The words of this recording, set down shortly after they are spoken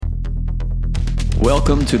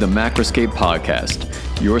Welcome to the Macroscape Podcast,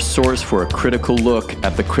 your source for a critical look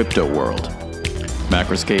at the crypto world.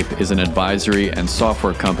 Macroscape is an advisory and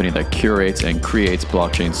software company that curates and creates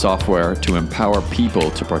blockchain software to empower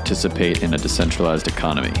people to participate in a decentralized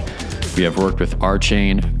economy. We have worked with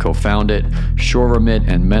Archain, CoFoundit, SureRemit,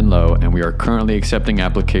 and Menlo, and we are currently accepting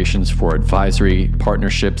applications for advisory,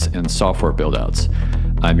 partnerships, and software buildouts.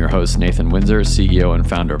 I'm your host, Nathan Windsor, CEO and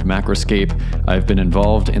founder of Macroscape. I've been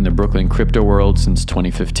involved in the Brooklyn crypto world since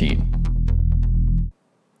 2015.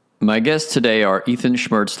 My guests today are Ethan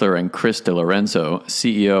Schmertzler and Chris DiLorenzo,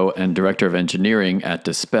 CEO and Director of Engineering at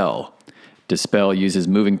Dispel. Dispel uses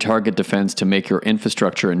moving target defense to make your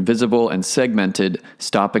infrastructure invisible and segmented,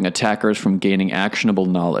 stopping attackers from gaining actionable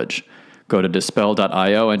knowledge. Go to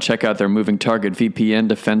dispel.io and check out their moving target VPN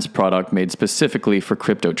defense product made specifically for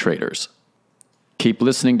crypto traders. Keep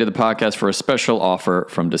listening to the podcast for a special offer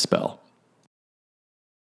from Dispel.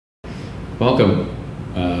 Welcome.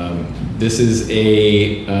 This is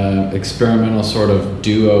a experimental sort of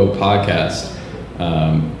duo podcast.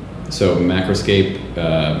 So Macroscape,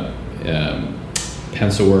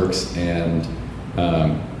 Pencilworks,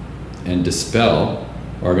 and Dispel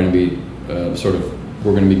are going to be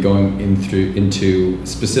we're going to be going into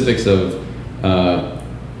specifics of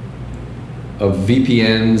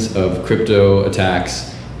VPNs, of crypto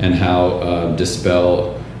attacks, and how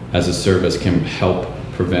Dispel as a service can help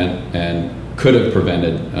prevent and could have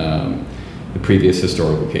prevented the previous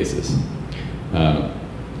historical cases.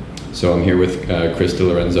 So I'm here with Chris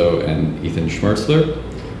DiLorenzo and Ethan Schmertzler,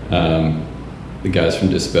 the guys from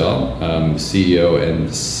Dispel, CEO and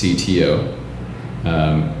CTO.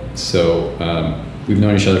 We've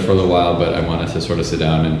known each other for a little while, but I wanted to sort of sit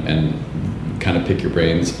down and kind of pick your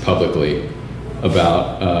brains publicly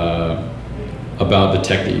about the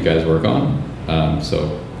tech that you guys work on.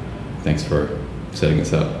 So thanks for setting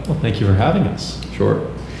this up. Well, thank you for having us. Sure.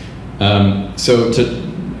 I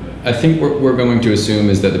think what we're going to assume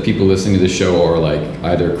is that the people listening to the show are like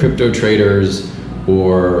either crypto traders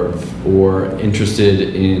or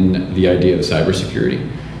interested in the idea of cybersecurity.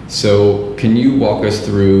 So can you walk us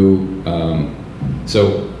through,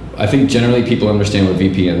 so I think generally people understand what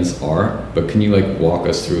VPNs are, but can you walk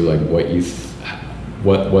us through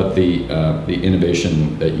what the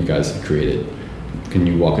innovation that you guys have created? Can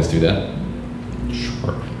you walk us through that?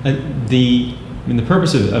 Sure. The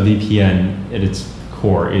purpose of VPN at its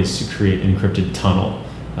core is to create an encrypted tunnel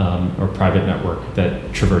or private network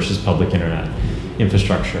that traverses public internet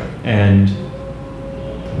infrastructure, and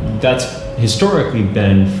that's historically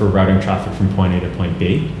been for routing traffic from point A to point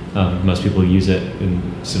B. Most people use it in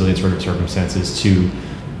civilian sort of circumstances to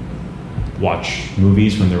watch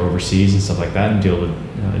movies when they're overseas and stuff like that, and deal with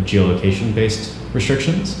geolocation-based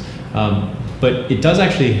restrictions. But it does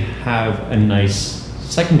actually have a nice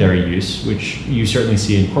secondary use, which you certainly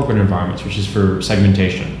see in corporate environments, which is for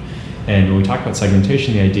segmentation. And when we talk about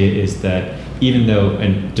segmentation, the idea is that even though a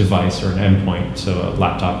device or an endpoint, so a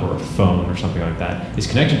laptop or a phone or something like that, is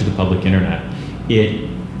connected to the public internet, it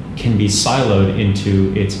can be siloed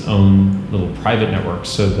into its own little private network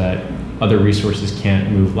so that other resources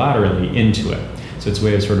can't move laterally into it. So it's a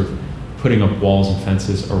way of sort of putting up walls and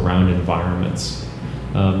fences around environments.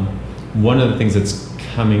 One of the things that's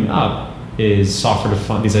coming up is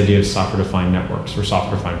these ideas of software-defined networks or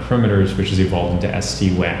software-defined perimeters, which has evolved into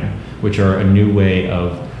SD-WAN, which are a new way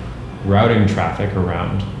of routing traffic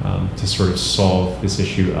around to sort of solve this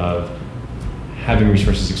issue of having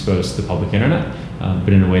resources exposed to the public internet,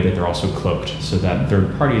 but in a way that they're also cloaked so that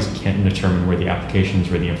third parties can't determine where the applications,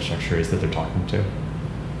 where the infrastructure is that they're talking to.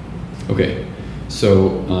 Okay,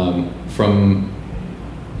 so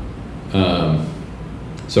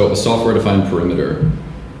so a software-defined perimeter,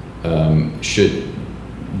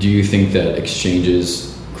 do you think that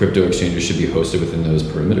crypto exchanges should be hosted within those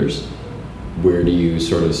perimeters? Where do you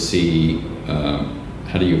sort of see,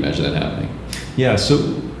 how do you imagine that happening? Yeah,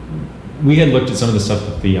 so we had looked at some of the stuff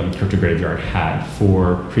that the Crypto Graveyard had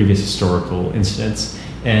for previous historical incidents,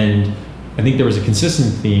 and I think there was a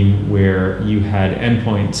consistent theme where you had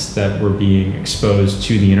endpoints that were being exposed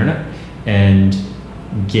to the internet and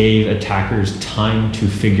gave attackers time to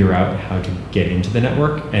figure out how to get into the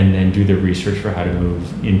network and then do the research for how to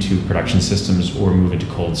move into production systems or move into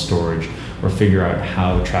cold storage or figure out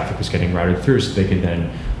how traffic was getting routed through so they could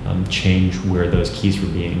then change where those keys were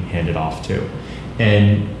being handed off to.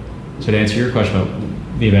 And so to answer your question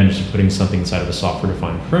about the advantage of putting something inside of a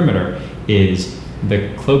software-defined perimeter is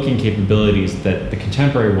the cloaking capabilities that the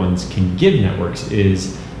contemporary ones can give networks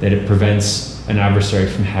is that it prevents an adversary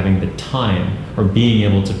from having the time or being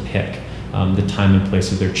able to pick the time and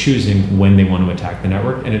place of their choosing when they want to attack the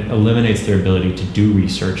network, and it eliminates their ability to do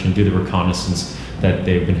research and do the reconnaissance that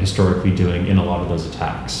they've been historically doing in a lot of those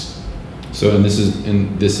attacks. So, and this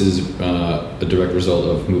is a direct result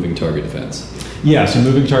of moving target defense. Yeah, so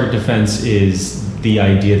moving target defense is the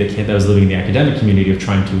idea that was living in the academic community of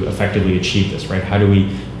trying to effectively achieve this, right? How do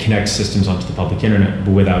we connect systems onto the public internet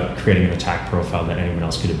but without creating an attack profile that anyone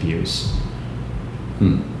else could abuse?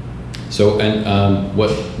 So, and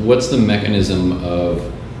what's the mechanism of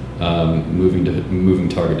moving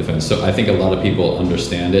target defense? So I think a lot of people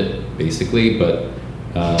understand it basically, but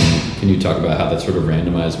can you talk about how that's sort of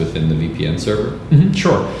randomized within the VPN server? Mm-hmm,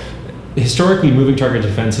 sure. Historically, moving target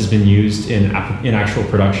defense has been used in actual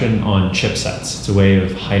production on chipsets. It's a way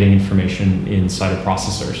of hiding information inside of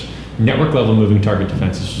processors. Network level moving target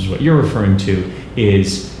defense, which is what you're referring to,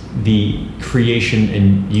 is the creation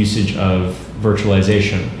and usage of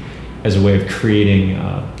virtualization as a way of creating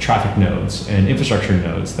traffic nodes and infrastructure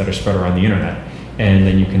nodes that are spread around the internet. And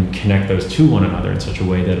then you can connect those to one another in such a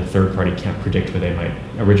way that a third party can't predict where they might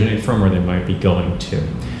originate from or they might be going to.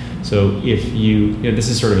 So if this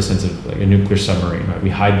is sort of a sense of like a nuclear submarine, right?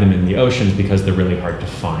 We hide them in the oceans because they're really hard to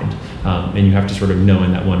find. And you have to sort of know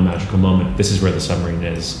in that one magical moment, this is where the submarine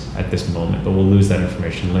is at this moment, but we'll lose that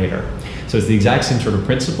information later. So it's the exact same sort of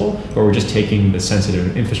principle, but we're just taking the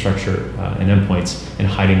sensitive infrastructure and endpoints and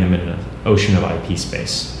hiding them in an ocean of IP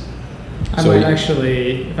space. I might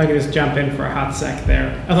actually, if I could just jump in for a hot sec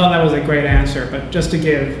there. I thought that was a great answer, but just to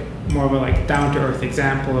give more of a like down-to-earth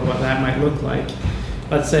example of what that might look like.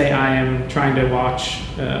 Let's say I am trying to watch,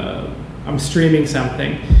 I'm streaming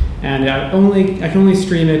something, and I can only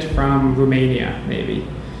stream it from Romania, maybe.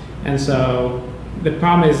 And so the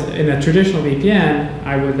problem is, in a traditional VPN,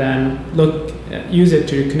 I would then use it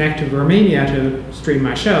to connect to Romania to stream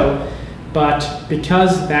my show. But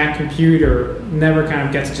because that computer never kind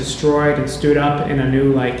of gets destroyed and stood up in a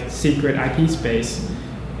new like secret IP space,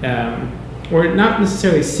 or not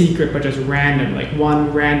necessarily secret, but just random, like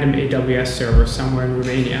one random AWS server somewhere in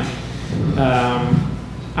Romania,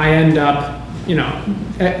 I end up,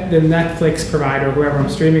 the Netflix provider, whoever I'm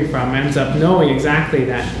streaming from, ends up knowing exactly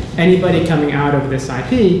that anybody coming out of this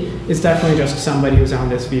IP is definitely just somebody who's on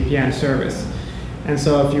this VPN service. And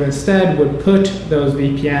so if you instead would put those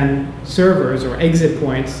VPN servers or exit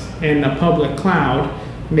points in a public cloud,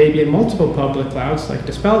 maybe in multiple public clouds like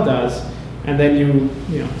Dispel does, and then you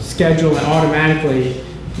schedule and automatically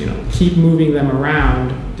keep moving them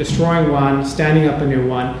around, destroying one, standing up a new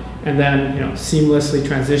one, and then seamlessly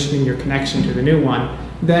transitioning your connection to the new one,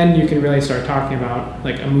 then you can really start talking about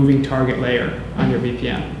like a moving target layer on your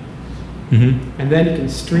VPN. Mm-hmm. And then you can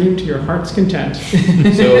stream to your heart's content.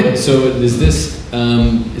 So is this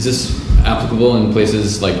applicable in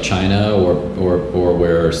places like China or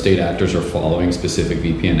where state actors are following specific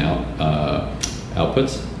VPN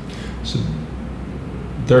outputs? So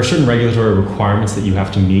there are certain regulatory requirements that you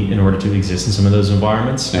have to meet in order to exist in some of those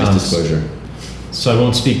environments. Nice disclosure. So I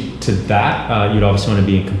won't speak to that. You'd obviously want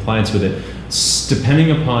to be in compliance with it.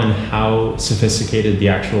 Depending upon how sophisticated the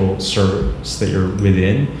actual service that you're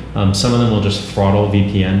within, some of them will just throttle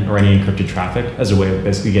VPN or any encrypted traffic as a way of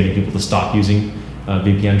basically getting people to stop using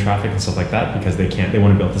VPN traffic and stuff like that because they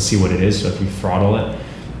want to be able to see what it is. So if you throttle it,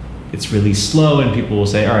 it's really slow and people will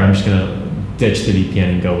say, all right, I'm just going to ditch the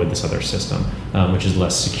VPN and go with this other system, which is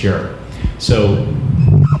less secure. So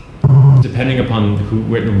depending upon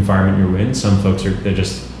what environment you're in, some folks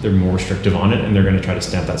they're more restrictive on it and they're going to try to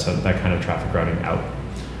stamp that kind of traffic routing out.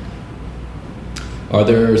 Are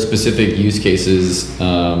there specific use cases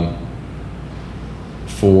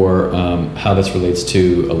for how this relates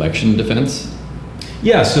to election defense?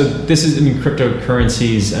 Yeah, so this is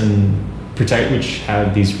cryptocurrencies and which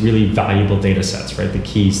have these really valuable data sets, right? The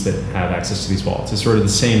keys that have access to these wallets. It's sort of the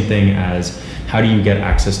same thing as how do you get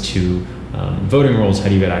access to voting rolls? How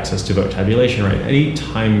do you get access to vote tabulation, right? Any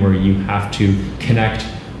time where you have to connect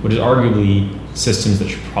what is arguably systems that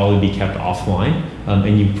should probably be kept offline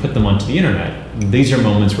and you put them onto the internet, these are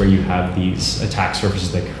moments where you have these attack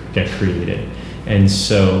surfaces that get created. And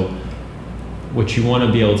so what you want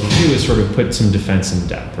to be able to do is sort of put some defense in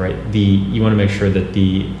depth, right? You want to make sure that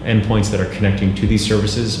the endpoints that are connecting to these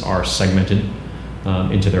services are segmented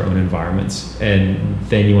into their own environments. And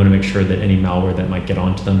then you want to make sure that any malware that might get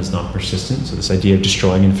onto them is not persistent. So this idea of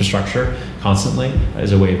destroying infrastructure constantly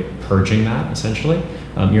is a way of purging that, essentially.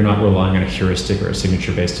 You're not relying on a heuristic or a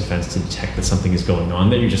signature-based defense to detect that something is going on,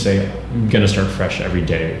 that you just say, I'm going to start fresh every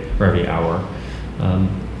day or every hour.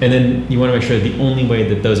 And then you want to make sure that the only way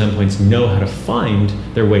that those endpoints know how to find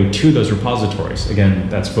their way to those repositories, again,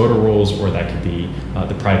 that's voter rolls or that could be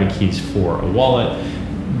the private keys for a wallet.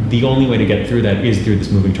 the only way to get through that is through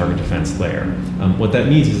this moving target defense layer. What that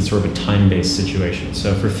means is it's sort of a time-based situation.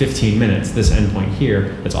 So for 15 minutes, this endpoint here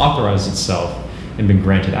that's authorized itself and been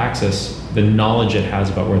granted access, the knowledge it has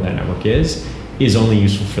about where that network is only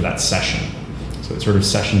useful for that session. So it's sort of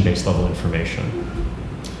session-based level information.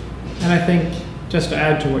 And I think, just to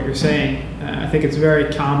add to what you're saying, I think it's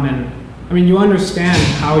very common. I mean, you understand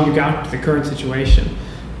how you got to the current situation,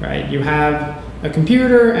 right? You have a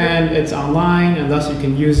computer and it's online, and thus you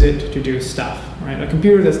can use it to do stuff, right? A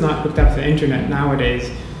computer that's not hooked up to the internet nowadays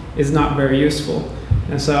is not very useful.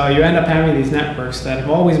 And so you end up having these networks that have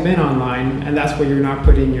always been online, and that's where you're not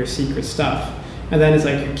putting your secret stuff. And then it's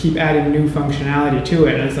like you keep adding new functionality to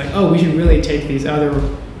it, and it's like, oh, we should really take these other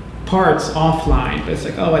parts offline. But it's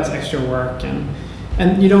like, oh, that's extra work.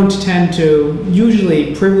 And you don't tend to,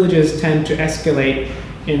 usually privileges tend to escalate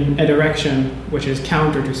in a direction which is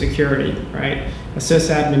counter to security, right? A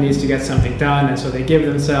sysadmin needs to get something done, and so they give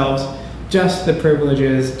themselves just the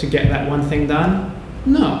privileges to get that one thing done.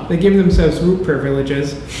 No, they give themselves root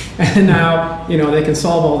privileges, and now, they can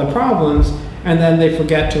solve all the problems, and then they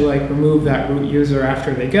forget to remove that root user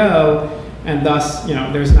after they go, and thus,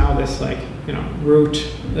 there's now this root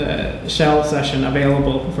shell session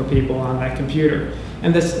available for people on that computer.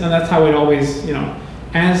 And that's how it always,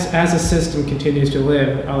 as a system continues to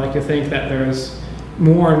live, I like to think that there's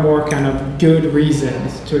more and more kind of good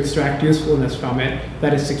reasons to extract usefulness from it,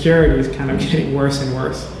 that its security is kind of getting worse and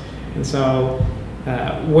worse. And so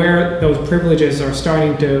where those privileges are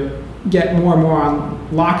starting to get more and more on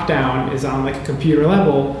lockdown is on a computer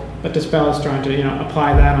level, but Dispel is trying to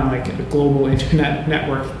apply that on a global internet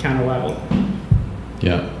network kind of level.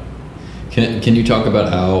 Yeah. Can you talk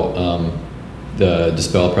about how the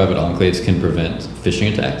Dispel private enclaves can prevent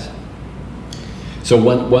phishing attacks? So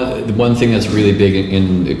one thing that's really big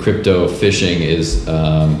in crypto phishing is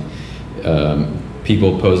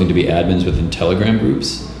people posing to be admins within Telegram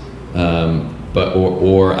groups,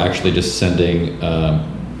 or actually just sending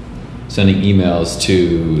emails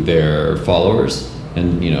to their followers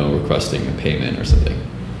and requesting a payment or something.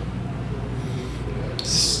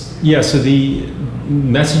 Yeah, so the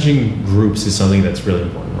messaging groups is something that's really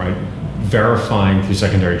important, right? Verifying through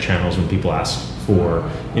secondary channels when people ask for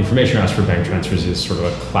information, ask for bank transfers is sort of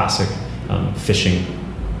a classic phishing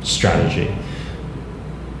strategy.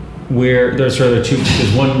 Where there's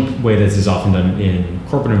one way that this is often done in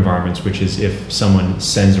corporate environments, which is if someone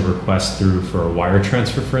sends a request through for a wire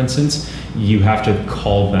transfer, for instance, you have to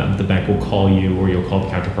call them. The bank will call you, or you'll call the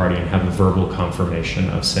counterparty and have a verbal confirmation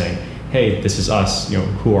of saying, hey, this is us,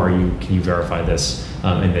 who are you? Can you verify this?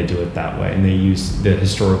 And they do it that way. And they use the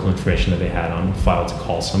historical information that they had on file to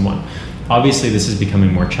call someone. Obviously, this is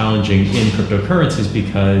becoming more challenging in cryptocurrencies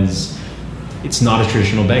because it's not a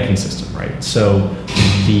traditional banking system, right? So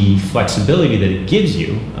the flexibility that it gives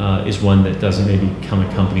you is one that doesn't maybe come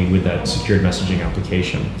accompanied with that secured messaging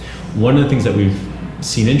application. One of the things that we've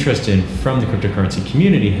seen interest in from the cryptocurrency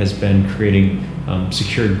community has been creating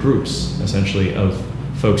secured groups, essentially, of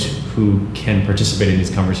folks who can participate in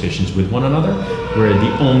these conversations with one another, where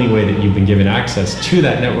the only way that you've been given access to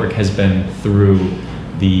that network has been through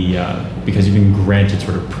because you've been granted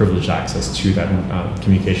sort of privileged access to that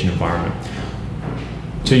communication environment.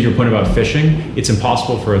 To your point about phishing, it's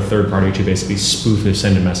impossible for a third party to basically spoof or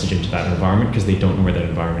send a message into that environment because they don't know where that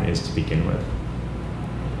environment is to begin with.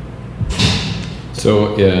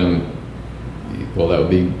 So, well, that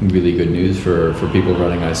would be really good news for people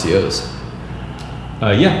running ICOs.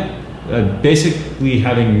 Basically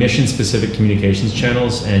having mission-specific communications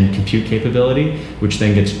channels and compute capability, which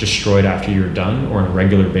then gets destroyed after you're done or on a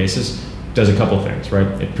regular basis, does a couple things, right?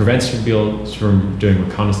 It prevents people from doing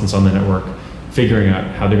reconnaissance on the network, figuring out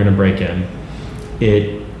how they're going to break in.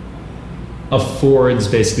 It affords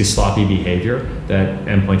basically sloppy behavior that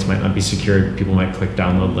endpoints might not be secured. People might click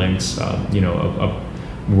download links. A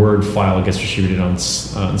Word file gets distributed on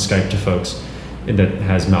Skype to folks that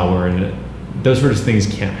has malware in it. Those sort of things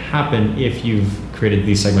can't happen if you've created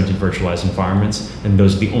these segmented virtualized environments, and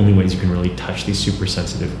those are the only ways you can really touch these super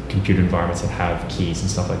sensitive compute environments that have keys and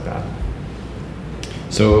stuff like that.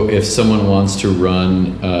 So if someone wants to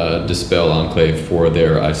run Dispel Enclave for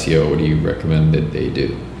their ICO, what do you recommend that they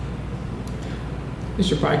do? They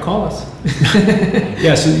should probably call us.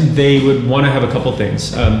 Yeah, so they would want to have a couple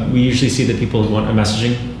things. We usually see that people want a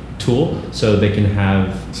messaging tool, so they can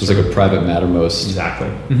have... So it's like a private Mattermost. Exactly.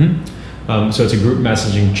 Mm-hmm. So it's a group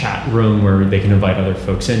messaging chat room where they can invite other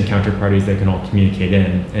folks in, counterparties they can all communicate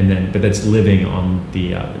in, but that's living on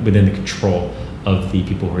the within the control of the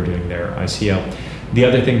people who are doing their ICO. The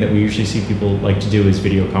other thing that we usually see people like to do is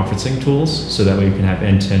video conferencing tools, so that way you can have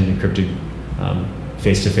end-to-end encrypted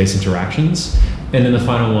face-to-face interactions. And then the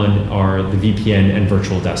final one are the VPN and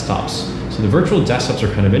virtual desktops. So the virtual desktops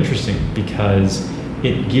are kind of interesting because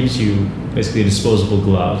it gives you basically a disposable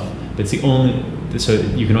glove. That's the only, so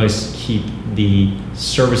you can always keep the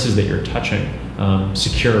services that you're touching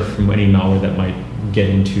secure from any malware that might get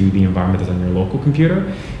into the environment that's on your local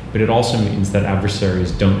computer. But it also means that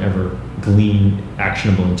adversaries don't ever glean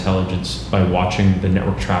actionable intelligence by watching the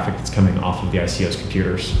network traffic that's coming off of the ICO's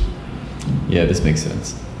computers. Yeah, this makes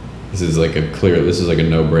sense. This is like a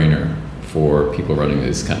no-brainer for people running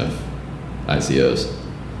these kind of ICOs.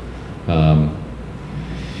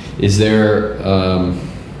 Is there,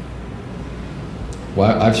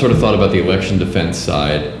 well, I've sort of thought about the election defense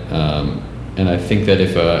side, and I think that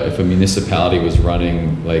if a municipality was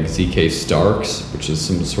running like ZK Starks, which is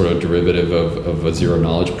some sort of derivative of a zero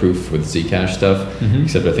knowledge proof with Zcash stuff,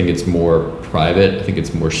 except I think it's more private, I think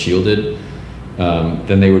it's more shielded,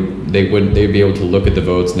 then they'd be able to look at the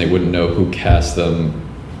votes and they wouldn't know who cast them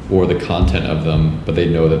or the content of them, but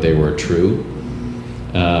they'd know that they were true.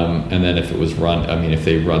 And then if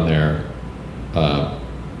they run their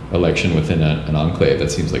election within an enclave,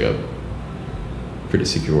 that seems like a pretty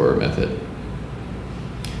secure method.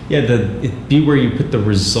 Yeah, it'd be where you put the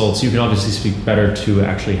results. You can obviously speak better to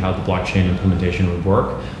actually how the blockchain implementation would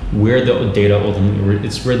work, where the data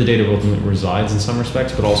ultimately resides in some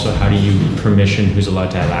respects, but also how do you permission who's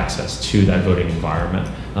allowed to have access to that voting environment,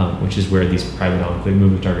 which is where these private enclave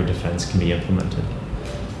moving target defense can be implemented.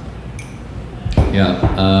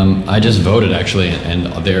 Yeah, I just voted actually, and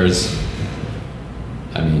there's,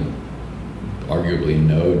 arguably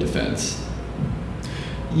no defense.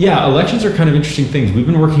 Yeah, elections are kind of interesting things. We've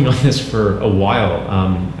been working on this for a while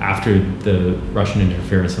after the Russian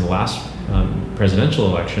interference in the last presidential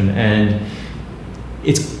election, and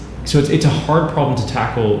it's a hard problem to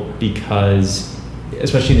tackle because,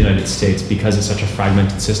 especially in the United States, because it's such a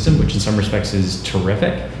fragmented system, which in some respects is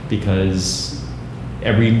terrific because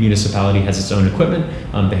every municipality has its own equipment.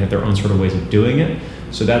 They have their own sort of ways of doing it.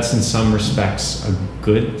 So that's in some respects a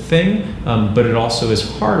good thing, but it also is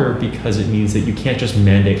harder because it means that you can't just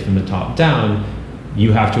mandate from the top down.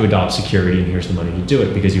 You have to adopt security and here's the money to do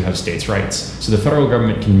it because you have states' rights. So the federal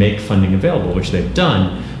government can make funding available, which they've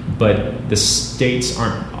done, but the states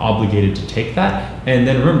aren't obligated to take that. And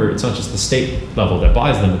then remember, it's not just the state level that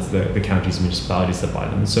buys them, it's the counties and municipalities that buy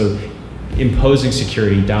them. So imposing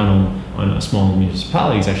security down on a small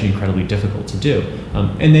municipality is actually incredibly difficult to do.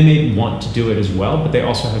 And they may want to do it as well, but they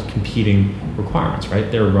also have competing requirements, right?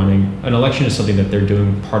 They're running, an election is something that they're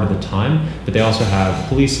doing part of the time, but they also have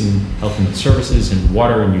police and health and services and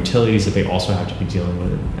water and utilities that they also have to be dealing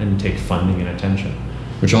with and take funding and attention.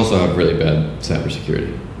 Which also have really bad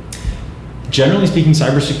cybersecurity. Generally speaking,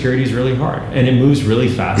 cybersecurity is really hard and it moves really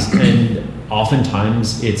fast and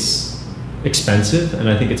oftentimes it's expensive, and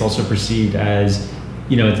I think it's also perceived as,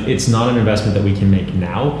 it's not an investment that we can make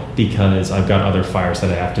now because I've got other fires that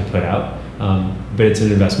I have to put out. But it's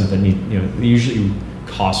an investment that usually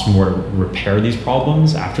costs more to repair these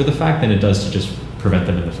problems after the fact than it does to just prevent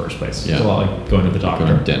them in the first place. Yeah. It's a lot like going to the doctor.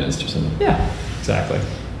 Going to a dentist or something. Yeah, exactly.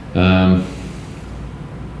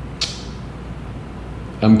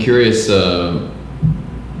 I'm curious to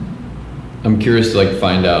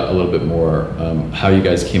find out a little bit more how you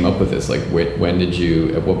guys came up with this. At what point did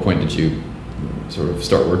you sort of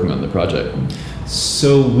start working on the project?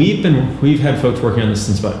 So we've had folks working on this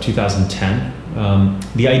since about 2010.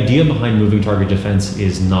 The idea behind moving target defense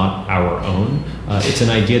is not our own. It's an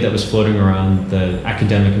idea that was floating around the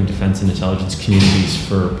academic and defense and intelligence communities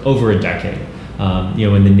for over a decade.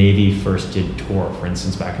 When the Navy first did Tor, for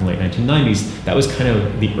instance, back in the late 1990s, that was kind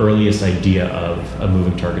of the earliest idea of a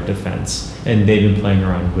moving target defense. And they've been playing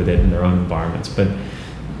around with it in their own environments. But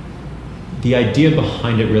the idea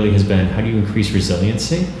behind it really has been, how do you increase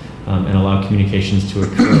resiliency and allow communications to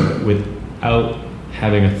occur without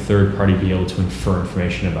having a third party be able to infer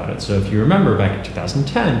information about it? So if you remember back in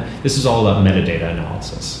 2010, this is all about metadata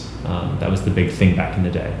analysis. That was the big thing back in the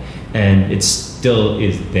day. And it still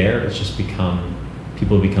is there. It's just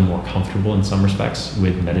people have become more comfortable in some respects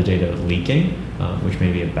with metadata leaking, which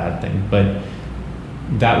may be a bad thing. But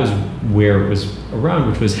that was where it was around,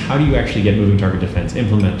 which was how do you actually get moving target defense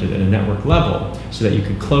implemented at a network level so that you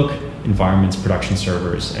could cloak environments, production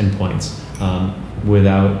servers, endpoints,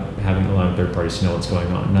 without allowing third parties to know what's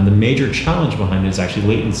going on. Now the major challenge behind it is actually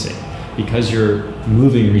latency. Because you're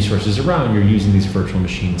moving resources around, you're using these virtual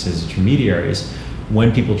machines as intermediaries.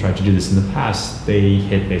 When people tried to do this in the past, they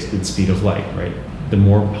hit basically the speed of light, right? The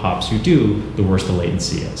more hops you do, the worse the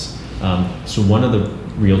latency is. So one of the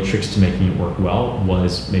real tricks to making it work well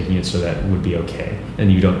was making it so that it would be okay,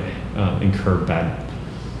 and you don't incur bad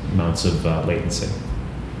amounts of latency.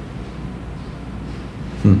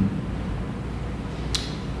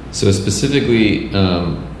 So specifically,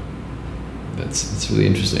 that's really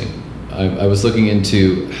interesting. I was looking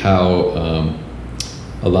into how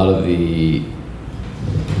a lot of the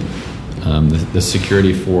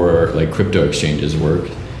security for like crypto exchanges work,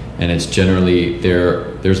 and it's generally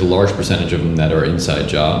there's a large percentage of them that are inside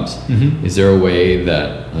jobs. Mm-hmm. Is there a way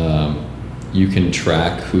that you can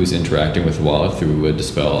track who's interacting with the wallet through a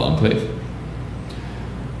Dispel enclave?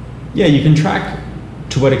 Yeah, you can track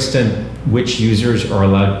to what extent which users are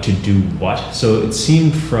allowed to do what. So it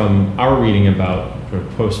seemed from our reading about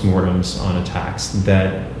postmortems on attacks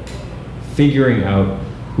that figuring out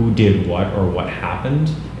who did what or what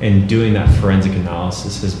happened and doing that forensic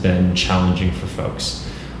analysis has been challenging for folks.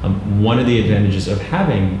 One of the advantages of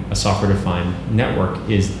having a software-defined network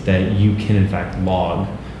is that you can in fact log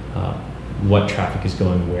what traffic is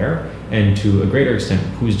going where, and to a greater extent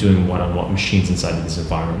who's doing what on what machines inside of these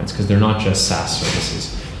environments, because they're not just SaaS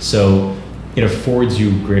services. So it affords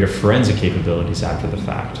you greater forensic capabilities after the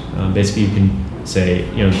fact. Basically, you can say,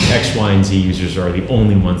 X, Y, and Z users are the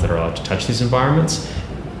only ones that are allowed to touch these environments,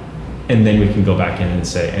 and then we can go back in and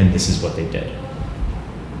say, and this is what they did.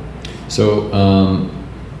 So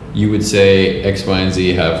you would say X, Y, and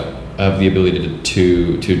Z have the ability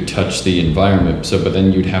to touch the environment. So, but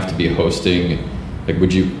then you'd have to be hosting. Like,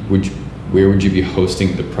 where would you be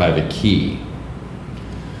hosting the private key?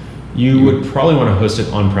 You would probably want to host it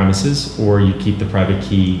on premises, or you keep the private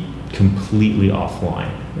key completely offline.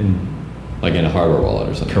 And like in a hardware wallet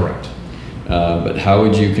or something. Correct. But how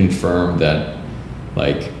would you confirm that,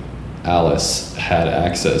 like, Alice had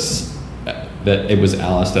access? That it was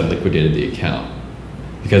Alice that liquidated the account,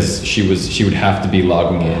 because she would have to be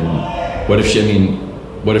logging in. What if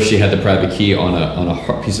she had the private key on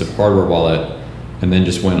a piece of hardware wallet, and then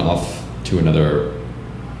just went off to another,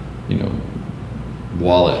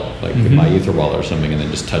 wallet, like my Ether wallet or something, and then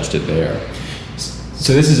just touched it there?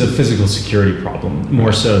 So this is a physical security problem,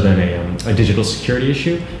 more so than a digital security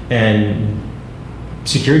issue. And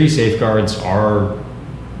security safeguards are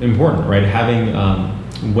important, right? Having,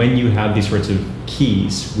 when you have these sorts of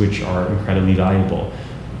keys, which are incredibly valuable,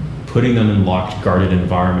 putting them in locked, guarded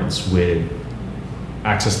environments with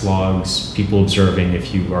access logs, people observing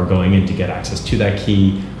if you are going in to get access to that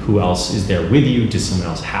key, who else is there with you, does someone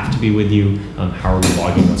else have to be with you, how are we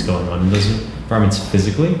logging what's going on in those environments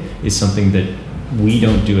physically, is something that we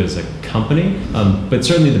don't do as a company, but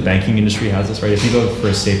certainly the banking industry has this, right? If you go for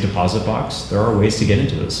a safe deposit box, there are ways to get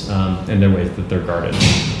into those, and there are ways that they're guarded.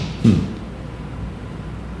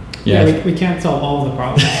 Yeah, we can't solve all of the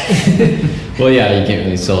problems. Well, yeah, you can't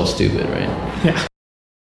really solve stupid, right? Yeah.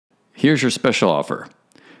 Here's your special offer.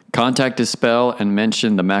 Contact Dispel and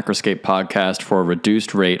mention the Macroscape podcast for a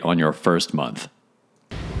reduced rate on your first month.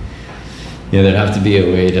 Yeah, there'd have to be a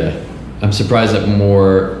way to... I'm surprised that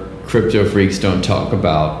more crypto freaks don't talk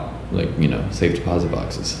about, safe deposit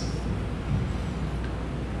boxes.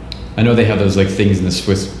 I know they have those, things in the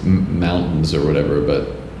Swiss mountains or whatever,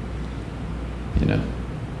 but,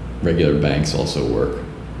 regular banks also work.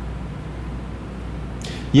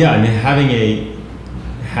 Yeah, and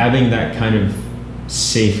having that kind of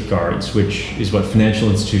safeguards, which is what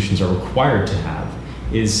financial institutions are required to have,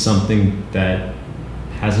 is something that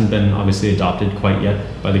hasn't been obviously adopted quite yet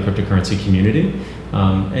by the cryptocurrency community,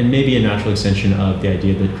 and maybe a natural extension of the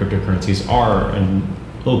idea that cryptocurrencies are an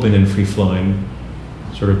open and free-flowing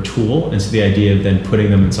sort of tool, and so the idea of then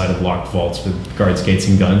putting them inside of locked vaults with guards, gates,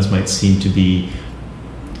 and guns might seem to be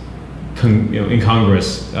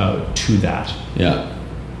incongruous to that. Yeah.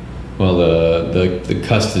 Well, the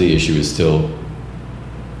custody issue is still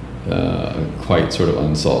quite sort of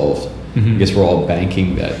unsolved. Mm-hmm. I guess we're all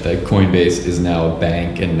banking that Coinbase is now a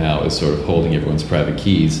bank and now is sort of holding everyone's private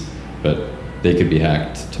keys, but they could be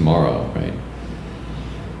hacked tomorrow, right?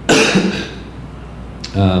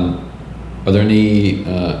 Are there any?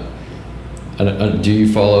 Do you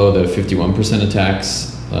follow the 51%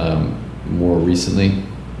 attacks more recently?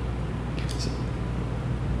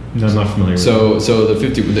 No, I'm not familiar. So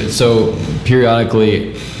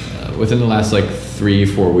periodically, within the last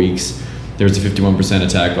 3-4 weeks, there was a 51%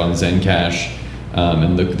 attack on Zencash,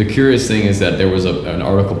 and the curious thing is that there was an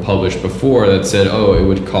article published before that said, it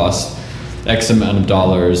would cost X amount of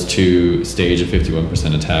dollars to stage a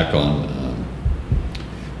 51% attack on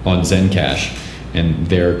Zencash, and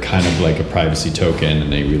they're kind of like a privacy token,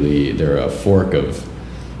 and they're a fork of.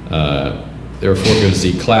 They're a fork of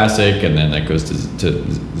Z Classic, and then that goes to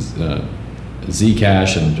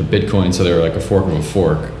Zcash and to Bitcoin, so they're like a fork of a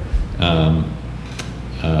fork.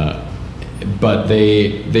 But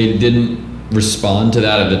they didn't respond to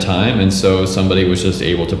that at the time, and so somebody was just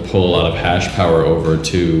able to pull a lot of hash power over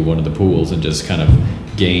to one of the pools and just kind of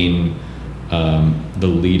gain the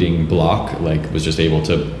leading block was just able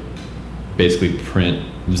to basically print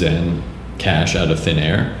Zen cash out of thin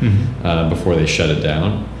air before they shut it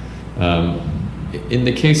down. In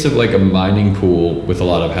the case of a mining pool with a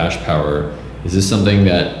lot of hash power, is this something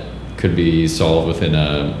that could be solved within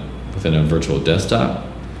a virtual desktop,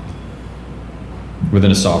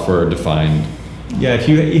 within a software defined if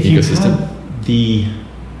you ecosystem? have the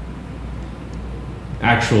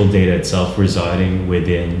actual data itself residing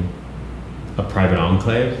within a private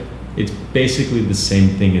enclave, it's basically the same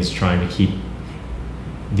thing as trying to keep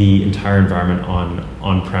the entire environment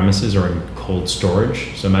on premises or in cold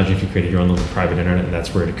storage. So imagine if you created your own little private internet and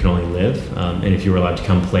that's where it can only live. And if you were allowed to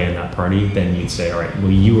come play in that party, then you'd say, all right, well,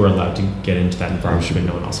 you are allowed to get into that environment, but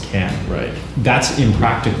no one else can. Right. That's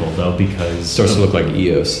impractical though, because it starts to look like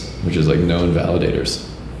EOS, which is known validators,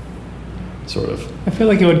 sort of. I feel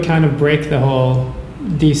like it would kind of break the whole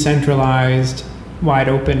decentralized, wide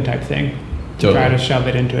open type thing. Totally. Try to shove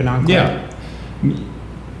it into an enclave. Yeah.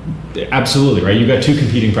 Absolutely, right? You've got two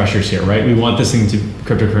competing pressures here, right? We want this thing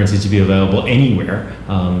cryptocurrency to be available anywhere,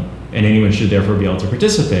 and anyone should therefore be able to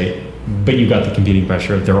participate. But you've got the competing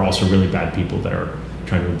pressure of there are also really bad people that are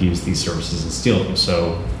trying to abuse these services and steal them.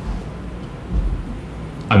 So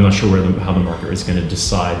I'm not sure how the market is going to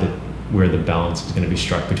decide where the balance is going to be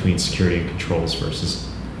struck between security and controls versus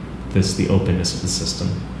the openness of the system.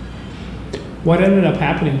 What ended up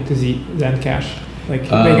happening to Zencash? They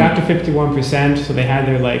got to 51%, so they had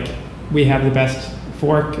their we have the best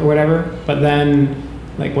fork or whatever. But then,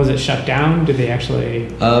 was it shut down? Did they actually?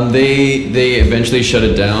 They eventually shut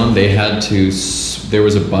it down. They had to. There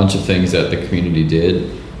was a bunch of things that the community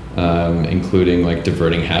did, including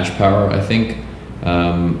diverting hash power, I think,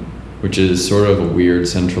 which is sort of a weird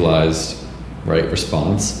centralized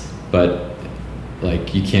response. But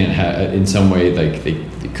you can't have, in some way,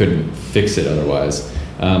 they couldn't fix it otherwise.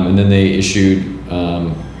 And then they issued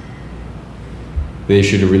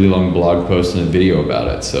a really long blog post and a video about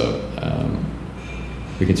it. So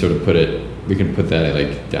we can sort of put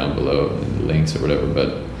that down below in the links or whatever.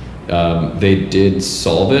 But they did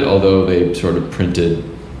solve it, although they sort of printed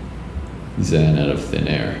Zen out of thin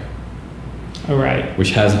air. Oh, right.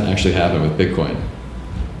 Which hasn't actually happened with Bitcoin.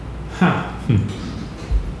 Huh.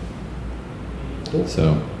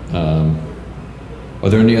 So, are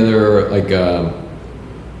there any other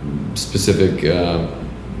specific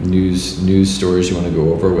news stories you want to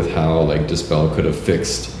go over with how Dispel could have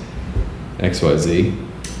fixed XYZ?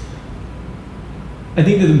 I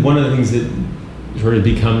think that one of the things that sort of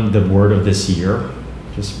become the word of this year,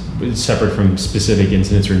 just separate from specific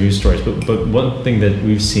incidents or news stories, but one thing that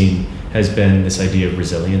we've seen has been this idea of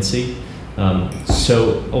resiliency.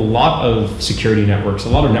 So a lot of security networks, a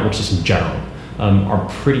lot of networks just in general, are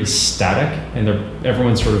pretty static, and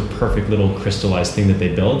everyone's sort of perfect little crystallized thing that they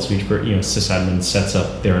build. So each sysadmin sets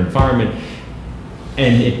up their environment,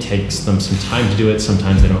 and it takes them some time to do it.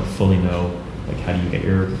 Sometimes they don't fully know how do you get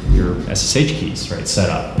your SSH keys set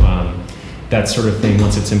up. That sort of thing.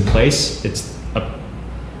 Once it's in place, it's a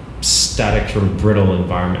static sort of brittle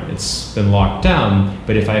environment. It's been locked down,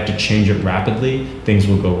 but if I have to change it rapidly, things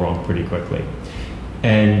will go wrong pretty quickly.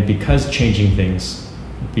 And because changing things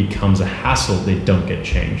becomes a hassle, they don't get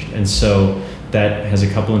changed. And so that has a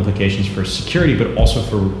couple implications for security, but also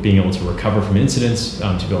for being able to recover from incidents,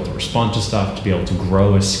 to be able to respond to stuff, to be able to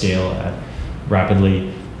grow a scale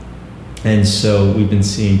rapidly. And so we've been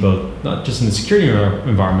seeing both, not just in the security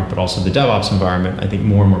environment, but also the DevOps environment, I think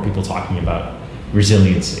more and more people talking about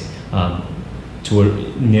resiliency.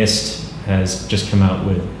 NIST has just come out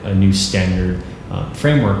with a new standard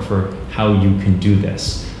framework for how you can do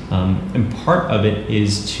this. And part of it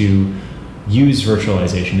is to use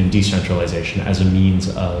virtualization and decentralization as a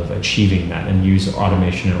means of achieving that, and use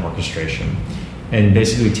automation and orchestration. And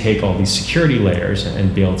basically take all these security layers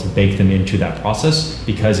and be able to bake them into that process.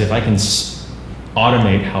 Because if I can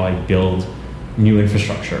automate how I build new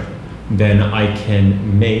infrastructure, then I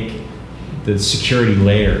can make the security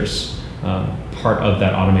layers part of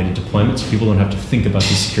that automated deployment, so people don't have to think about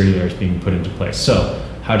these security layers being put into place. So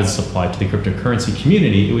how does this apply to the cryptocurrency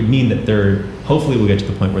community? It would mean that hopefully we'll get to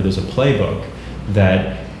the point where there's a playbook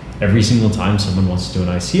that every single time someone wants to do an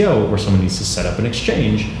ICO or someone needs to set up an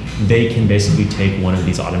exchange, they can basically take one of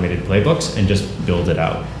these automated playbooks and just build it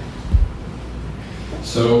out.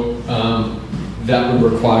 So that would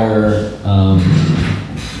require,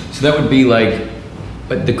 so that would be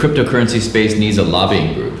but the cryptocurrency space needs a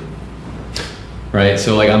lobbying group, right?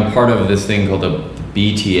 So I'm part of this thing called the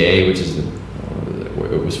BTA, which is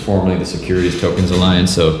it was formerly the Securities Tokens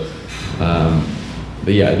Alliance. So,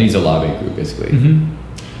 but yeah, it needs a lobbying group basically. Mm-hmm.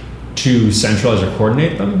 To centralize or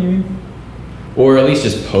coordinate them, you mean? or at least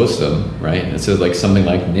just post them, right? And so like something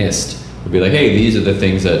like NIST would be like, hey, these are the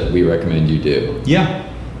things that we recommend you do. Yeah.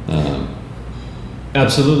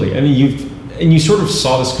 Absolutely. I mean, you sort of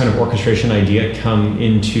saw this kind of orchestration idea come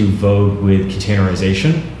into vogue with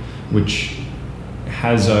containerization, which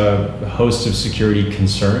has a host of security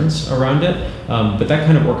concerns around it. But that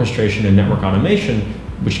kind of orchestration and network automation,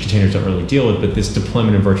 which containers don't really deal with, but this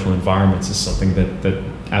deployment in virtual environments is something that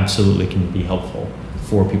absolutely can be helpful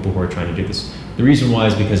for people who are trying to do this. The reason why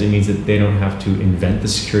is because it means that they don't have to invent the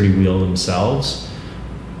security wheel themselves.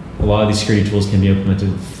 A lot of these security tools can be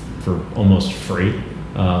implemented for almost free.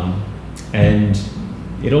 And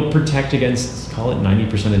it'll protect against, call it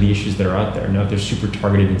 90% of the issues that are out there. Now, if there's super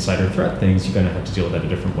targeted insider threat things, you're going to have to deal with that a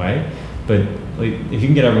different way. But like, if you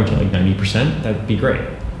can get everyone to like 90%, that'd be great.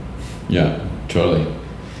 Yeah, totally.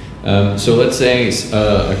 So let's say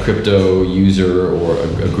a crypto user or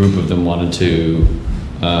a group of them wanted to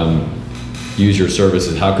use your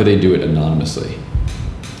services. How could they do it anonymously?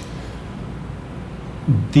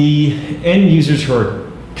 The end users who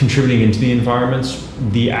are contributing into the environments,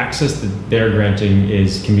 the access that they're granting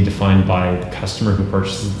can be defined by the customer who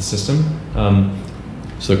purchases the system.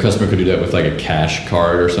 So a customer could do that with like a cash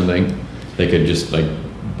card or something. They could just like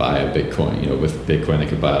buy a Bitcoin. With Bitcoin, they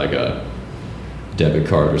could buy like a debit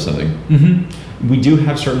card or something. Mm-hmm. We do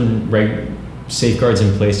have certain safeguards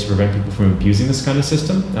in place to prevent people from abusing this kind of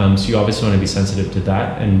system. So you obviously want to be sensitive to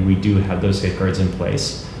that, and we do have those safeguards in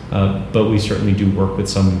place. But we certainly do work with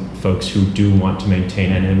some folks who do want to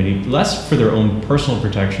maintain anonymity, less for their own personal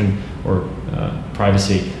protection or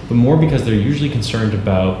privacy, but more because they're usually concerned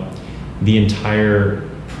about the entire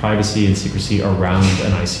privacy and secrecy around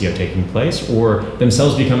an ICO taking place or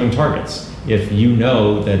themselves becoming targets. If you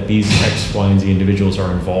know that these X, Y, and Z individuals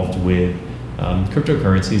are involved with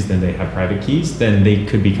cryptocurrencies, then they have private keys, then they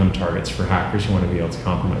could become targets for hackers who want to be able to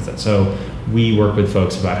compromise that. So we work with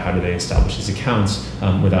folks about how do they establish these accounts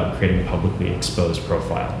without creating a publicly exposed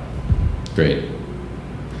profile. Great.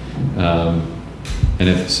 And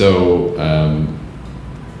if so,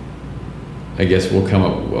 I guess we'll come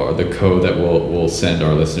up, or the code that we'll send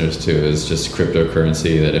our listeners to is just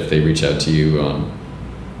cryptocurrency, that if they reach out to you on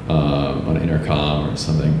Intercom or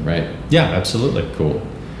something, right? Yeah, absolutely. Cool.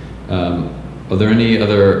 Are there any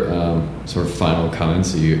other sort of final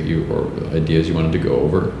comments you or ideas you wanted to go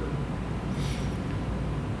over?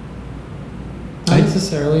 Not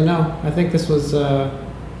necessarily, no. I think this was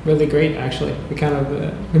really great, actually.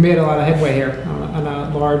 We made a lot of headway here on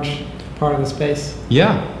a large part of the space.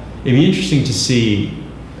 Yeah, it'd be interesting to see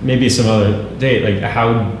maybe some other day, like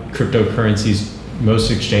how cryptocurrencies, most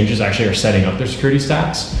exchanges actually are setting up their security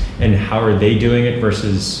stacks, and how are they doing it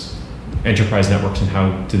versus enterprise networks, and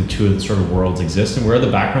how do the two of the sort of worlds exist, and where are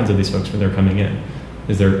the backgrounds of these folks when they're coming in?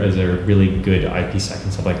 Is there really good IPsec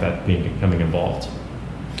and stuff like that becoming involved?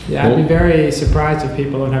 Yeah, I'd be very surprised if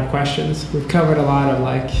people don't have questions. We've covered a lot of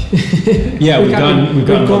like. Yeah, we've gone a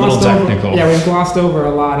little technical. Yeah, we've glossed over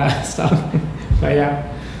a lot of stuff. But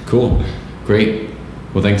yeah. Cool, great.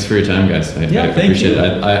 Well, thanks for your time, guys. I appreciate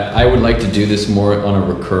it. I would like to do this more on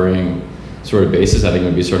a recurring sort of basis. I think it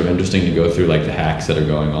would be sort of interesting to go through like the hacks that are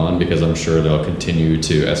going on, because I'm sure they'll continue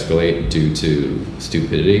to escalate due to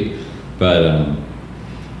stupidity. But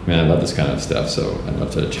man, I love this kind of stuff, so I'd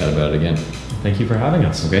love to chat about it again. Thank you for having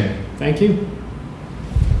us. Okay. Thank you.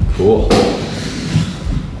 Cool.